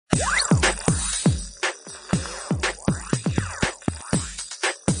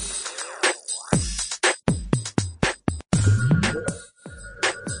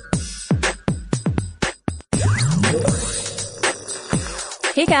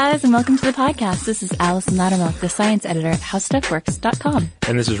guys, and welcome to the podcast. This is Allison Loudermilk, the science editor at HowStuffWorks.com.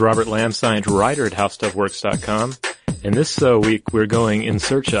 And this is Robert Lamb, science writer at HowStuffWorks.com. And this week we're going in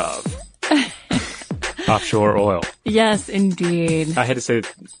search of offshore oil. Yes, indeed. I had to say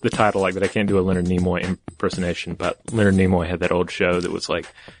the title like that. I can't do a Leonard Nimoy impersonation, but Leonard Nimoy had that old show that was like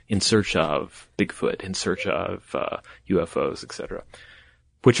in search of Bigfoot, in search of UFOs, etc.,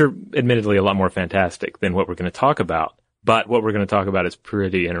 which are admittedly a lot more fantastic than what we're going to talk about. But what we're going to talk about is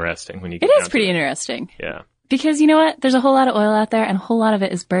pretty interesting when you get It is pretty interesting. Yeah. Because you know what? There's a whole lot of oil out there, and a whole lot of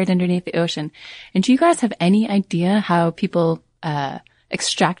it is buried underneath the ocean. And do you guys have any idea how people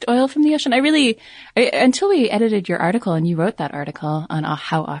extract oil from the ocean? Until we edited your article and you wrote that article on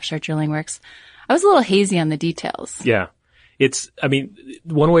how offshore drilling works, I was a little hazy on the details. Yeah.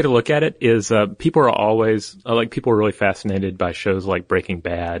 One way to look at it is people are always people are really fascinated by shows like Breaking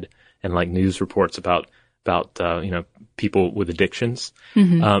Bad and like news reports about people with addictions,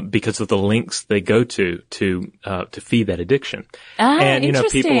 because of the links they go to feed that addiction. And,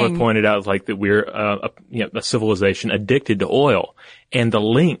 people have pointed out like that we're, a civilization addicted to oil, and the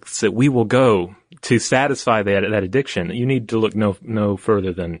lengths that we will go to satisfy that addiction. You need to look no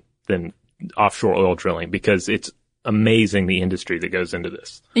further than offshore oil drilling, because it's amazing the industry that goes into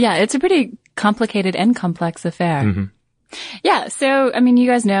this. Yeah, it's a pretty complicated and complex affair. Mm-hmm. Yeah. So, you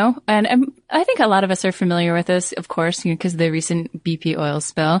guys know, and I think a lot of us are familiar with this, of course, because of the recent BP oil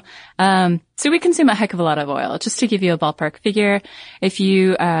spill. So we consume a heck of a lot of oil. Just to give you a ballpark figure, if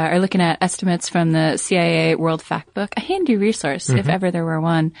you are looking at estimates from the CIA World Factbook, a handy resource, if ever there were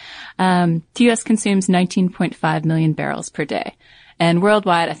one, the U.S. consumes 19.5 million barrels per day. And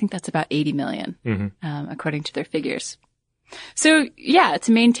worldwide, I think that's about 80 million, according to their figures. So, yeah,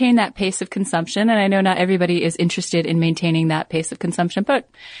 to maintain that pace of consumption, and I know not everybody is interested in maintaining that pace of consumption, but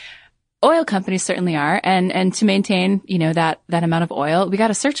oil companies certainly are. And to maintain, that amount of oil, we got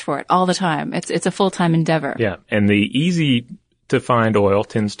to search for it all the time. It's a full-time endeavor. Yeah. And the easy to find oil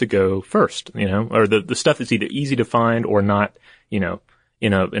tends to go first, or the stuff that's either easy to find or not, in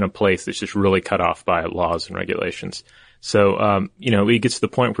a place that's just really cut off by laws and regulations. So, it gets to the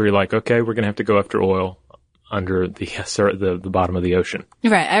point where you're like, okay, we're going to have to go after oil under the bottom of the ocean.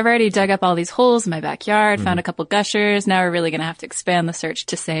 Right. I've already dug up all these holes in my backyard, found a couple gushers. Now we're really going to have to expand the search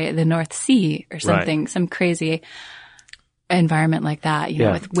to, say, the North Sea or something, some crazy environment like that,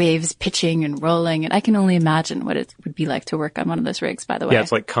 with waves pitching and rolling. And I can only imagine what it would be like to work on one of those rigs, by the way. Yeah,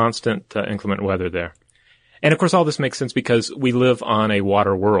 it's like constant inclement weather there. And of course, all this makes sense because we live on a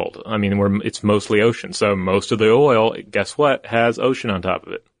water world. It's mostly ocean. So most of the oil, guess what, has ocean on top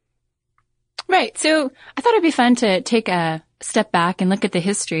of it. Right. So I thought it'd be fun to take a step back and look at the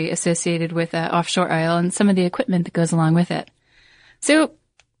history associated with offshore oil and some of the equipment that goes along with it. So,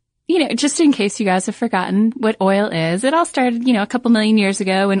 just in case you guys have forgotten what oil is, it all started, a couple million years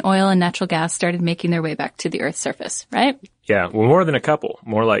ago when oil and natural gas started making their way back to the Earth's surface, right? Yeah. Well, more than a couple.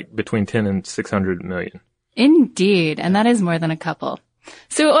 More like between 10 and 600 million. Indeed. And that is more than a couple.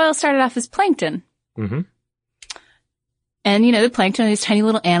 So oil started off as plankton. Mm-hmm. And, the plankton are these tiny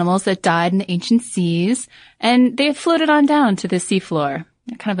little animals that died in the ancient seas, and they floated on down to the seafloor.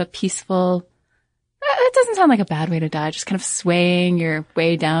 Kind of a peaceful, it doesn't sound like a bad way to die, just kind of swaying your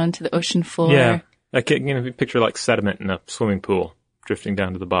way down to the ocean floor. Yeah. Like, you picture like sediment in a swimming pool drifting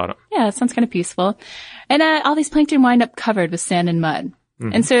down to the bottom. Yeah, it sounds kind of peaceful. And all these plankton wind up covered with sand and mud. Mm-hmm.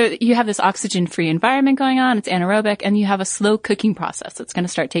 And so you have this oxygen-free environment going on, it's anaerobic, and you have a slow cooking process that's going to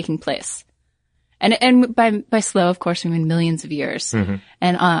start taking place. And by slow, of course, we mean millions of years. Mm-hmm.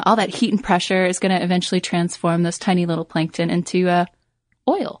 And all that heat and pressure is going to eventually transform those tiny little plankton into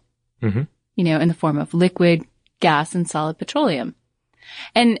oil, in the form of liquid, gas, and solid petroleum.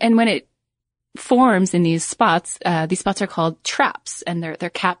 And when it forms in these spots are called traps, and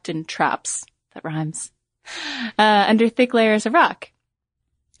they're capped in traps. That rhymes. Under thick layers of rock.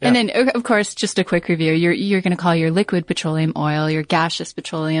 Yeah. And then, of course, just a quick review. You're going to call your liquid petroleum oil, your gaseous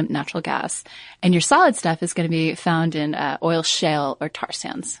petroleum natural gas, and your solid stuff is going to be found in oil shale or tar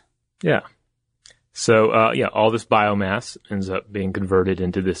sands. Yeah. So, all this biomass ends up being converted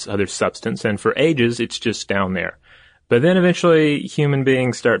into this other substance, and for ages, it's just down there. But then eventually, human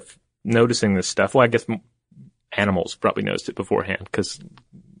beings start noticing this stuff. Well, I guess animals probably noticed it beforehand because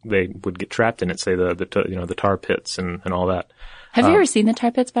they would get trapped in it, say the tar pits and all that. Have you ever seen the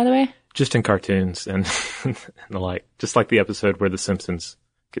tar pits, by the way? Just in cartoons and the like. Just like the episode where the Simpsons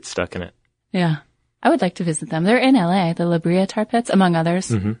get stuck in it. Yeah. I would like to visit them. They're in LA, the La Brea tar pits, among others.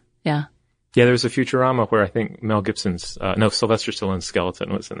 Mm-hmm. Yeah. Yeah, there was a Futurama where I think Mel Gibson's, Sylvester Stallone's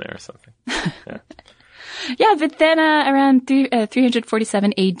skeleton was in there or something. Yeah. Yeah, but then around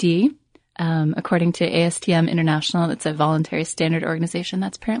 347 AD, according to ASTM International, that's a voluntary standard organization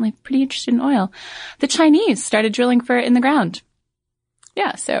that's apparently pretty interested in oil, the Chinese started drilling for it in the ground.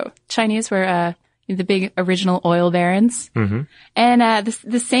 Yeah, so Chinese were the big original oil barons. Mm-hmm. And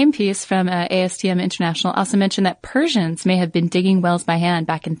the same piece from ASTM International also mentioned that Persians may have been digging wells by hand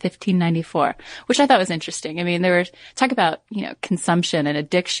back in 1594, which I thought was interesting. I mean, they were talk about, consumption and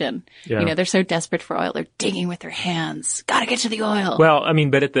addiction. Yeah. They're so desperate for oil, they're digging with their hands. Gotta get to the oil. Well, I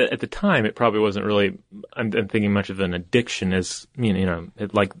mean, but at the time, it probably wasn't really, I'm thinking much of an addiction as,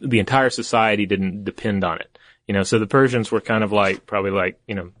 like the entire society didn't depend on it. So the Persians were kind of probably like,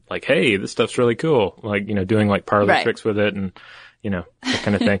 hey, this stuff's really cool. Doing parlor tricks with it and, that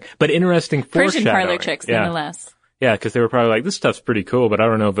kind of thing. But interesting foreshadowing. Persian parlor tricks, nonetheless. Yeah, because they were probably like, this stuff's pretty cool, but I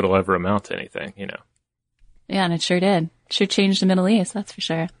don't know if it'll ever amount to anything, Yeah, and it sure did. Sure changed the Middle East, that's for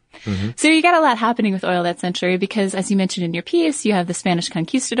sure. Mm-hmm. So you got a lot happening with oil that century because, as you mentioned in your piece, you have the Spanish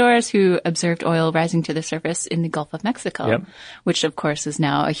conquistadors who observed oil rising to the surface in the Gulf of Mexico, which, of course, is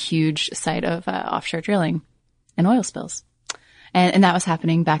now a huge site of offshore drilling and oil spills. And that was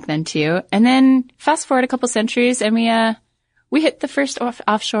happening back then too. And then fast forward a couple centuries and we hit the first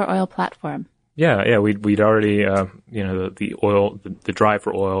offshore oil platform. Yeah. We'd already, the drive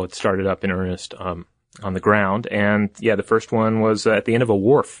for oil had started up in earnest, on the ground. And the first one was at the end of a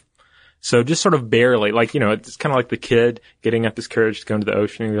wharf. So just sort of barely, it's kind of like the kid getting up his courage to go into the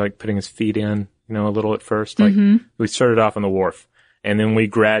ocean and putting his feet in, a little at first. We started off on the wharf and then we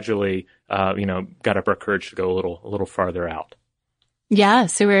gradually, got up our courage to go a little farther out. Yeah,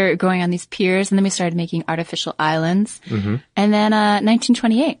 so we're going on these piers, and then we started making artificial islands. Mm-hmm. And then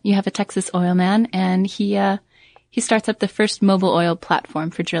 1928, you have a Texas oil man, and he starts up the first mobile oil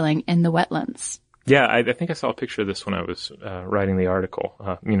platform for drilling in the wetlands. Yeah, I think I saw a picture of this when I was writing the article.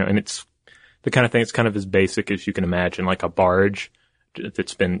 And it's the kind of thing. It's kind of as basic as you can imagine, like a barge that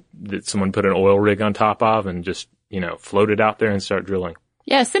someone put an oil rig on top of and just floated out there and start drilling.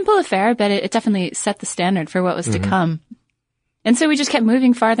 Yeah, simple affair, but it definitely set the standard for what was to come. And so we just kept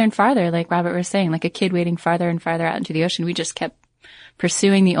moving farther and farther, like Robert was saying, like a kid wading farther and farther out into the ocean. We just kept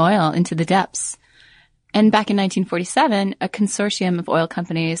pursuing the oil into the depths. And back in 1947, a consortium of oil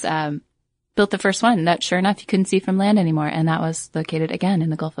companies built the first one that, sure enough, you couldn't see from land anymore. And that was located, again, in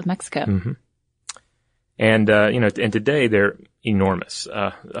the Gulf of Mexico. Mm-hmm. And, and today they're enormous.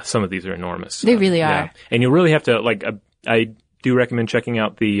 Some of these are enormous. They really are. Yeah. And you really have to, I do recommend checking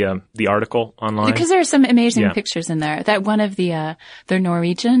out the article online. Because there are some amazing pictures in there. That one of the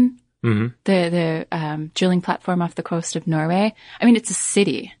Norwegian, the drilling platform off the coast of Norway. I mean, it's a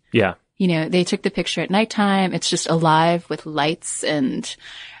city. Yeah. They took the picture at nighttime. It's just alive with lights and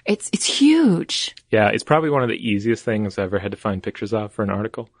it's huge. Yeah. It's probably one of the easiest things I ever had to find pictures of for an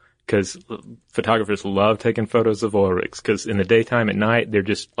article. Because photographers love taking photos of oil rigs. Because in the daytime, at night, they're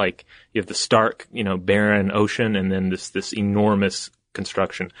just you have the stark, barren ocean, and then this enormous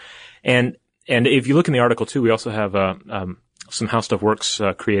construction. And if you look in the article too, we also have some How Stuff Works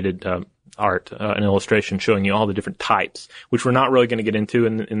created art, an illustration showing you all the different types, which we're not really going to get into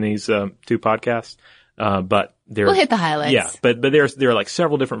in these two podcasts. But we'll hit the highlights. Yeah, but there are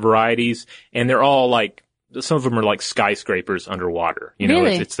several different varieties, and they're all some of them are like skyscrapers underwater.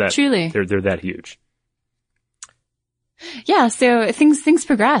 Really? It's that truly. They're that huge. Yeah, so things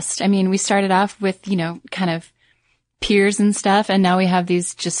progressed. I mean, we started off with, kind of piers and stuff, and now we have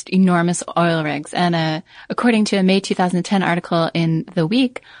these just enormous oil rigs. And according to a May 2010 article in The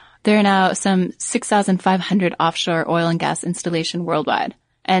Week, there are now some 6,500 offshore oil and gas installation worldwide.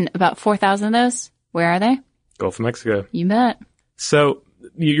 And about 4,000 of those, where are they? Gulf of Mexico. You bet. So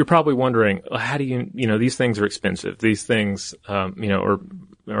you're probably wondering, how do you, these things are expensive. These things,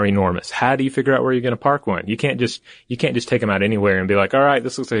 are enormous. How do you figure out where you're going to park one? You can't just take them out anywhere and be like, all right,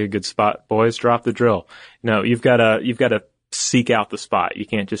 this looks like a good spot, boys, drop the drill. No, you've got to seek out the spot. You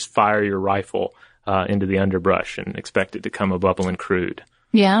can't just fire your rifle, into the underbrush and expect it to come a bubbling crude.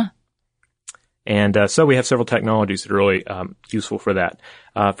 Yeah. And, so we have several technologies that are really, useful for that.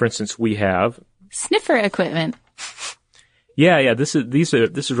 For instance, we have sniffer equipment. Yeah. This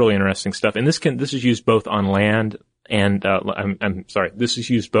is really interesting stuff. And this is used both on land and, I'm sorry, this is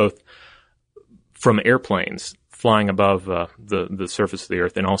used both from airplanes flying above, the surface of the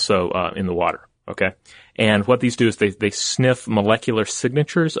earth and also, in the water. Okay. And what these do is they sniff molecular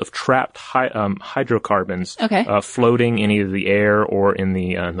signatures of trapped hydrocarbons, floating in either the air or in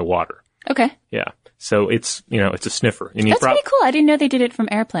the water. Okay. Yeah. So it's a sniffer. And that's pretty cool. I didn't know they did it from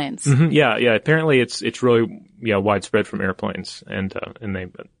airplanes. Mm-hmm. Yeah. Apparently it's really, widespread from airplanes. And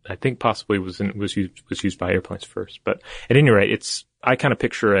I think possibly was used by airplanes first. But at any rate, I kind of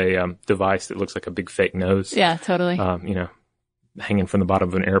picture a, device that looks like a big fake nose. Yeah, totally. hanging from the bottom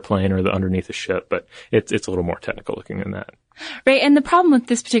of an airplane or underneath a ship, but it's a little more technical looking than that. Right. And the problem with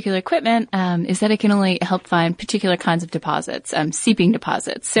this particular equipment, is that it can only help find particular kinds of deposits, seeping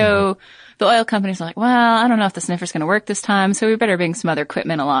deposits. So the oil companies are like, well, I don't know if the sniffer's going to work this time, so we better bring some other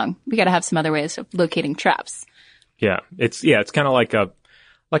equipment along. We got to have some other ways of locating traps. Yeah. It's kind of like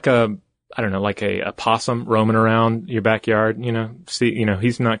I don't know, like a possum roaming around your backyard,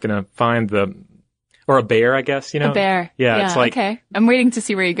 he's not going to find or a bear, I guess, A bear. Yeah. It's like, okay. I'm waiting to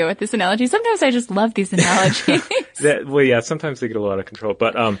see where you go with this analogy. Sometimes I just love these analogies. Sometimes they get a lot of control,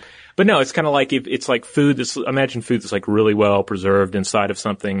 but no, it's kind of like it's like food imagine food that's like really well preserved inside of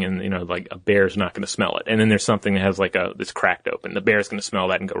something, and like a bear's not going to smell it. And then there's something that has like that's cracked open. The bear's going to smell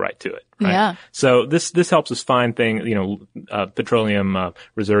that and go right to it. Right? Yeah. So this helps us find things, petroleum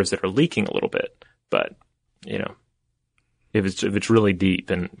reserves that are leaking a little bit, but if it's really deep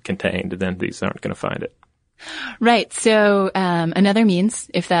and contained, then these aren't going to find it. Right. So, another means,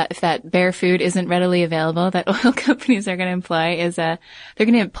 if that bear food isn't readily available, that oil companies are going to employ is, they're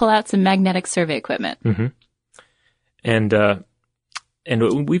going to pull out some magnetic survey equipment. Mm-hmm. And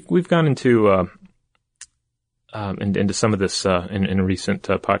we've gone into some of this, in recent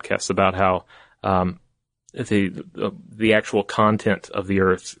podcasts about how, the actual content of the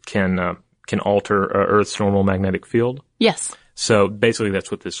Earth can alter Earth's normal magnetic field. Yes. So basically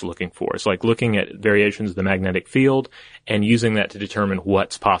that's what this is looking for. It's like looking at variations of the magnetic field and using that to determine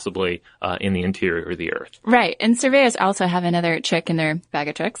what's possibly in the interior of the Earth. Right. And surveyors also have another trick in their bag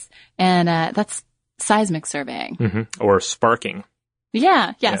of tricks, and that's seismic surveying. Mm-hmm. Or sparking.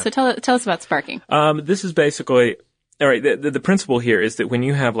 Yeah. So tell us about sparking. This is basically, all right, the principle here is that when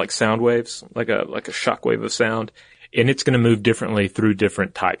you have like sound waves, like a shock wave of sound, and it's going to move differently through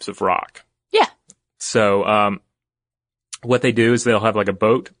different types of rock. Yeah. So, what they do is they'll have like a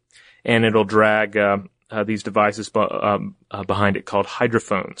boat, and it'll drag these devices behind it called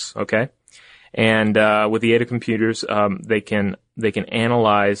hydrophones. Okay, and with the aid of computers, they can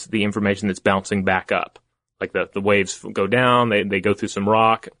analyze the information that's bouncing back up. Like the waves go down, they go through some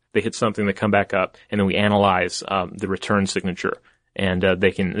rock, they hit something, they come back up, and then we analyze the return signature, and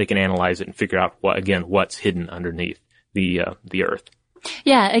they can analyze it and figure out what's hidden underneath the Earth.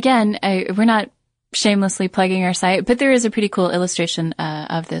 Yeah. Again, we're not shamelessly plugging our site, but there is a pretty cool illustration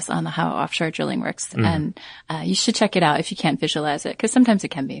of this on how offshore drilling works, and you should check it out if you can't visualize it, because sometimes it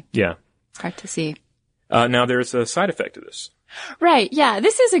can be hard to see. Now there's a side effect to this. Right. Yeah.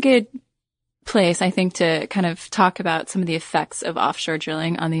 This is a good place, I think, to kind of talk about some of the effects of offshore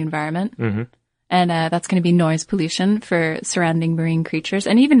drilling on the environment. Mm-hmm. And that's going to be noise pollution for surrounding marine creatures,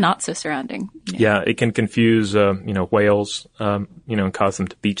 and even not so surrounding. Yeah, it can confuse whales, and cause them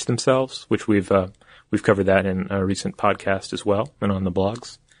to beach themselves, which we've covered that in a recent podcast as well, and on the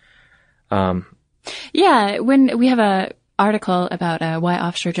blogs. When we have a article about why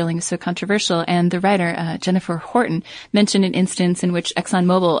offshore drilling is so controversial, and the writer Jennifer Horton mentioned an instance in which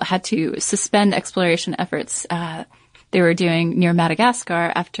ExxonMobil had to suspend exploration efforts they were doing near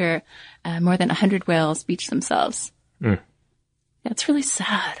Madagascar after more than 100 whales beached themselves. Yeah, it's really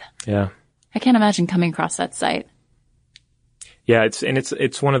sad. Yeah. I can't imagine coming across that site. Yeah,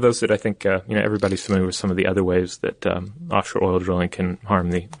 it's one of those that I think everybody's familiar with some of the other ways that offshore oil drilling can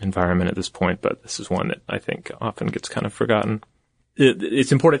harm the environment at this point, but this is one that I think often gets kind of forgotten.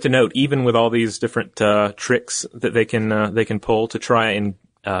 It's important to note, even with all these different tricks that they can pull to try and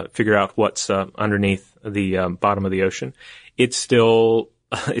figure out what's underneath the bottom of the ocean, it's still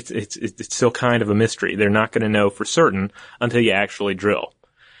it's still kind of a mystery. They're not going to know for certain until you actually drill.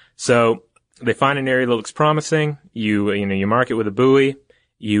 So they find an area that looks promising. You mark it with a buoy.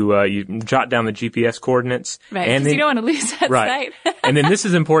 You jot down the GPS coordinates. Right, because you don't want to lose that site. And then this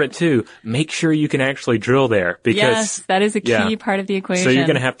is important too. Make sure you can actually drill there, because yes, that is a key part of the equation. So you're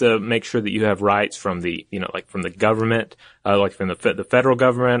going to have to make sure that you have rights from the, from the government, like from the federal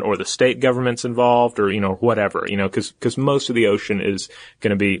government or the state governments involved, or whatever, because most of the ocean is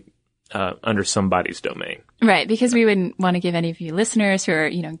going to be under somebody's domain. Right, because we wouldn't want to give any of you listeners who are,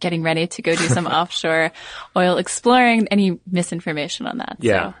 getting ready to go do some offshore oil exploring any misinformation on that.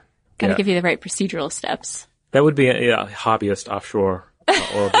 Yeah. So, gotta give you the right procedural steps. That would be a hobbyist offshore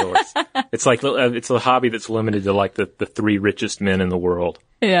oil drillers. It's like, it's a hobby that's limited to like the 3 richest men in the world.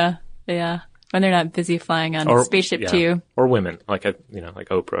 Yeah. When they're not busy flying on Spaceship Two. Or women, like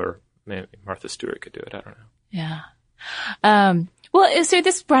Oprah, or maybe Martha Stewart could do it. I don't know. Yeah. Well, so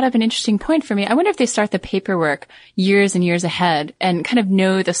this brought up an interesting point for me. I wonder if they start the paperwork years and years ahead and kind of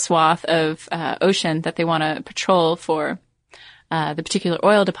know the swath of ocean that they want to patrol for the particular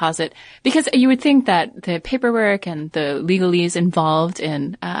oil deposit, because you would think that the paperwork and the legalese involved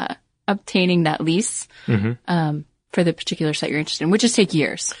in obtaining that lease for the particular site you're interested in, which just take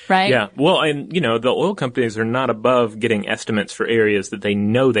years, right? Yeah. Well, and, the oil companies are not above getting estimates for areas that they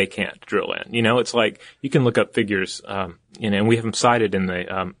know they can't drill in. It's like you can look up figures, and we have them cited in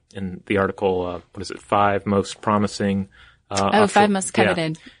the article, 5 most promising, offshore, 5 most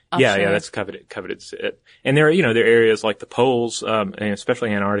coveted. Yeah. Yeah, that's coveted. And there are areas like the poles, and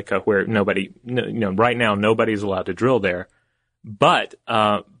especially Antarctica where right now nobody's allowed to drill there. But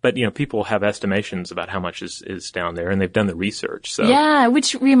people have estimations about how much is down there, and they've done the research. So yeah,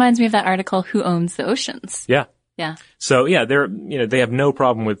 which reminds me of that article, Who Owns the Oceans? Yeah. Yeah. So yeah, they have no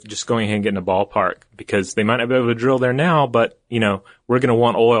problem with just going ahead and getting a ballpark because they might not be able to drill there now, but we're going to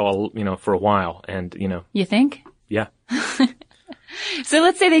want oil, for a while, and You think? Yeah. So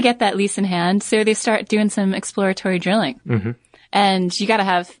let's say they get that lease in hand, so they start doing some exploratory drilling. Mm-hmm. And you got to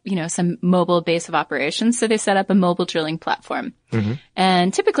have, some mobile base of operations. So they set up a mobile drilling platform. Mm-hmm.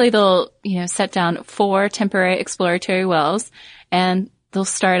 And typically they'll, set down 4 temporary exploratory wells and they'll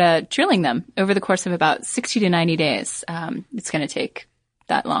start drilling them over the course of about 60 to 90 days. It's going to take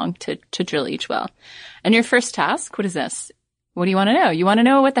that long to drill each well. And your first task, what is this? What do you want to know? You want to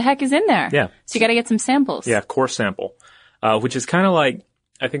know what the heck is in there. Yeah. So you got to get some samples. Yeah, core sample, which is kind of like,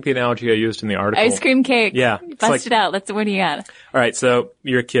 I think the analogy I used in the article. Ice cream cake. Yeah. Bust it out. What do you got? All right. So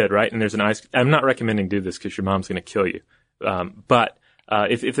you're a kid, right? And there's I'm not recommending do this because your mom's going to kill you. But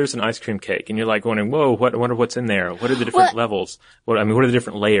if there's an ice cream cake and you're like wondering, whoa, I wonder what's in there. What are the different levels? What are the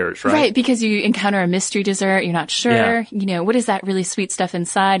different layers, right? Right. Because you encounter a mystery dessert. You're not sure. Yeah. What is that really sweet stuff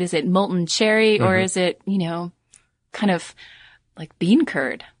inside? Is it molten cherry or is it, kind of like bean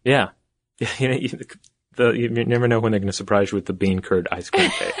curd? Yeah. You never know when they're going to surprise you with the bean curd ice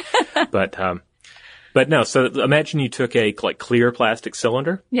cream cake. But no, so imagine you took a clear plastic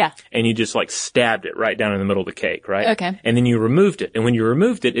cylinder. Yeah. And you just stabbed it right down in the middle of the cake, right? Okay. And then you removed it. And when you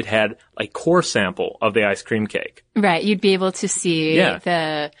removed it, it had a core sample of the ice cream cake. Right. You'd be able to see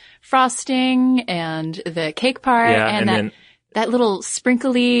the frosting and the cake part and that little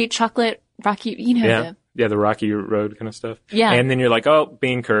sprinkly chocolate rocky, the rocky road kind of stuff. Yeah. And then you're like, oh,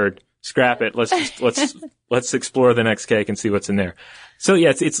 bean curd. Scrap it. Let's explore the next cake and see what's in there. So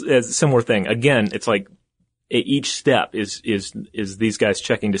yeah, it's a similar thing. Again, it's like each step is these guys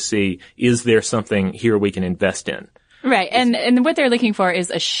checking to see, is there something here we can invest in? Right. And what they're looking for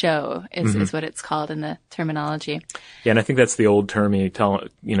is a show is what it's called in the terminology. Yeah. And I think that's the old term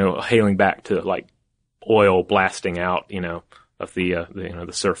hailing back to oil blasting out, of the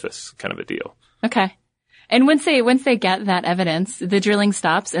surface kind of a deal. Okay. And once they get that evidence, the drilling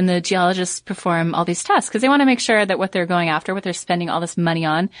stops and the geologists perform all these tests because they want to make sure that what they're going after, what they're spending all this money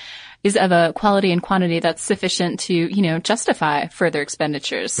on, is of a quality and quantity that's sufficient to, justify further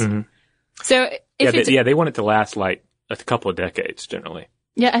expenditures. Mm-hmm. So they want it to last a couple of decades generally.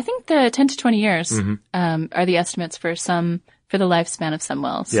 Yeah, I think the 10 to 20 years are the estimates for the lifespan of some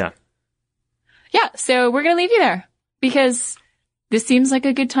wells. Yeah. Yeah, so we're going to leave you there because this seems like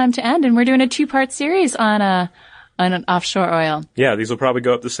a good time to end, and we're doing a 2-part series on an offshore oil. Yeah, these will probably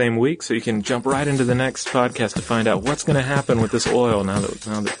go up the same week, so you can jump right into the next podcast to find out what's going to happen with this oil now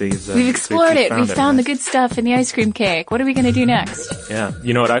that these we've explored it. We've found the good stuff in the ice cream cake. What are we going to do next? Yeah,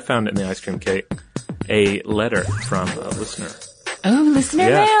 you know what I found in the ice cream cake? A letter from a listener. Oh, listener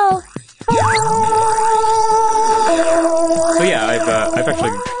mail. So yeah, I've actually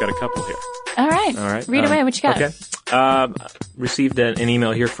got a couple here. All right. Read away. What you got? Okay. Received an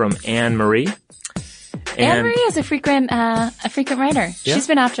email here from Anne Marie. Anne Marie is a frequent writer. Yeah. She's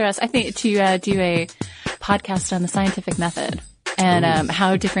been after us, I think, to do a podcast on the scientific method and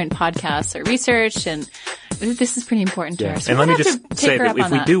how different podcasts are researched, and this is pretty important to her. So and let me just say that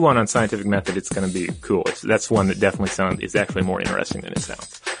if we do one on scientific method, it's going to be cool. That's one that definitely is actually more interesting than it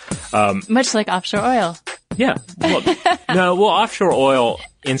sounds. Much like offshore oil. Yeah. Well, offshore oil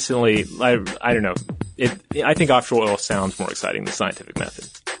instantly, I don't know. I think offshore oil sounds more exciting than scientific method.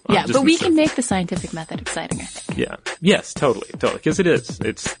 Yeah, but we can make the scientific method exciting, I think. Yeah. Yes, totally. Because it is.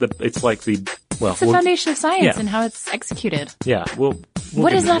 It's like the foundation of science and how it's executed. Yeah.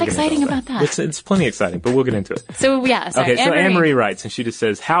 What is not exciting about that? It's plenty exciting, but we'll get into it. So yeah, sorry. Okay, so Anne Marie writes, and she just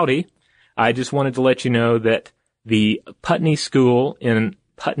says, "Howdy. I just wanted to let you know that the Putney School in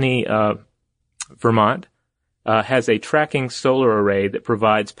Putney, Vermont, has a tracking solar array that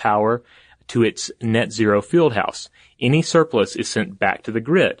provides power to its net zero field house. Any surplus is sent back to the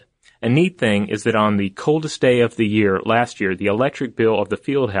grid. A neat thing is that on the coldest day of the year, last year, the electric bill of the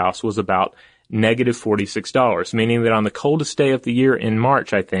field house was about negative $46, meaning that on the coldest day of the year in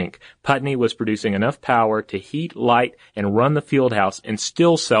March, I think, Putney was producing enough power to heat, light, and run the field house and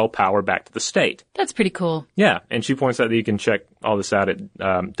still sell power back to the state." That's pretty cool. Yeah, and she points out that you can check all this out at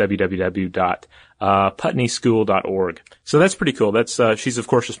www.putneyschool.org. So that's pretty cool. That's she's of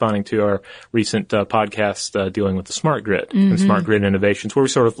course responding to our recent podcast dealing with the smart grid and smart grid innovations, where we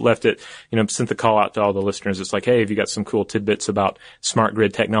sort of left it, sent the call out to all the listeners. It's like, hey, if you got some cool tidbits about smart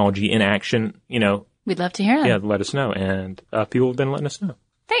grid technology in action, we'd love to hear them. Yeah, let us know. And people have been letting us know.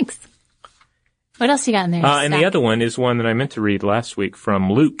 Thanks. What else you got in there? And the other one is one that I meant to read last week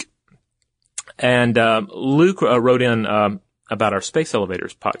from Luke. And Luke wrote in about our Space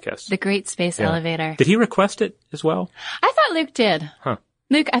Elevators podcast. The Great Space Elevator. Did he request it as well? I thought Luke did. Huh.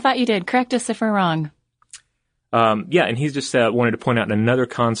 Luke, I thought you did. Correct us if we're wrong. And he just wanted to point out another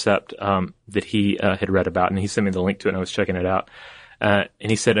concept that he had read about, and he sent me the link to it, and I was checking it out. And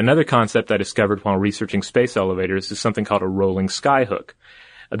he said, another concept I discovered while researching space elevators is something called a rolling skyhook.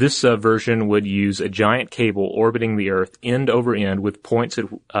 This version would use a giant cable orbiting the Earth end over end with points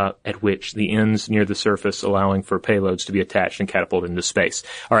at which the ends near the surface allowing for payloads to be attached and catapulted into space.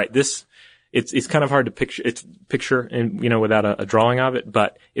 All right, it's kind of hard to picture and, without a drawing of it,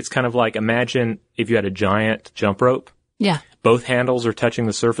 but it's kind of like, imagine if you had a giant jump rope. Yeah. Both handles are touching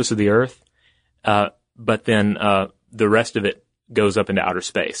the surface of the Earth, but then the rest of it goes up into outer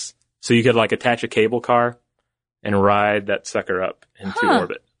space. So you could attach a cable car and ride that sucker up into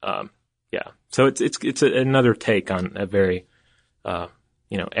orbit. So it's another take on a very,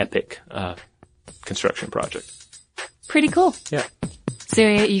 epic, construction project. Pretty cool. Yeah. So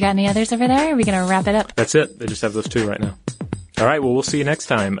you got any others over there? Or are we going to wrap it up? That's it. They just have those two right now. All right. Well, we'll see you next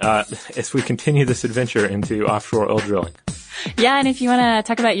time, as we continue this adventure into offshore oil drilling. Yeah, and if you want to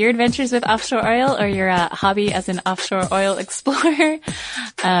talk about your adventures with offshore oil or your hobby as an offshore oil explorer,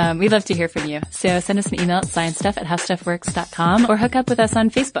 we'd love to hear from you. So send us an email at sciencestuff@howstuffworks.com or hook up with us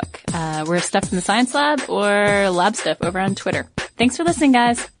on Facebook. We're Stuff from the Science Lab or Lab Stuff over on Twitter. Thanks for listening,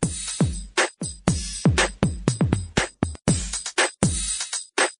 guys.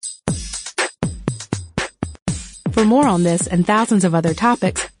 For more on this and thousands of other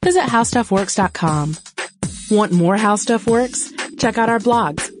topics, visit howstuffworks.com. Want more How Stuff Works? Check out our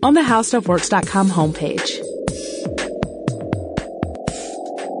blogs on the howstuffworks.com homepage.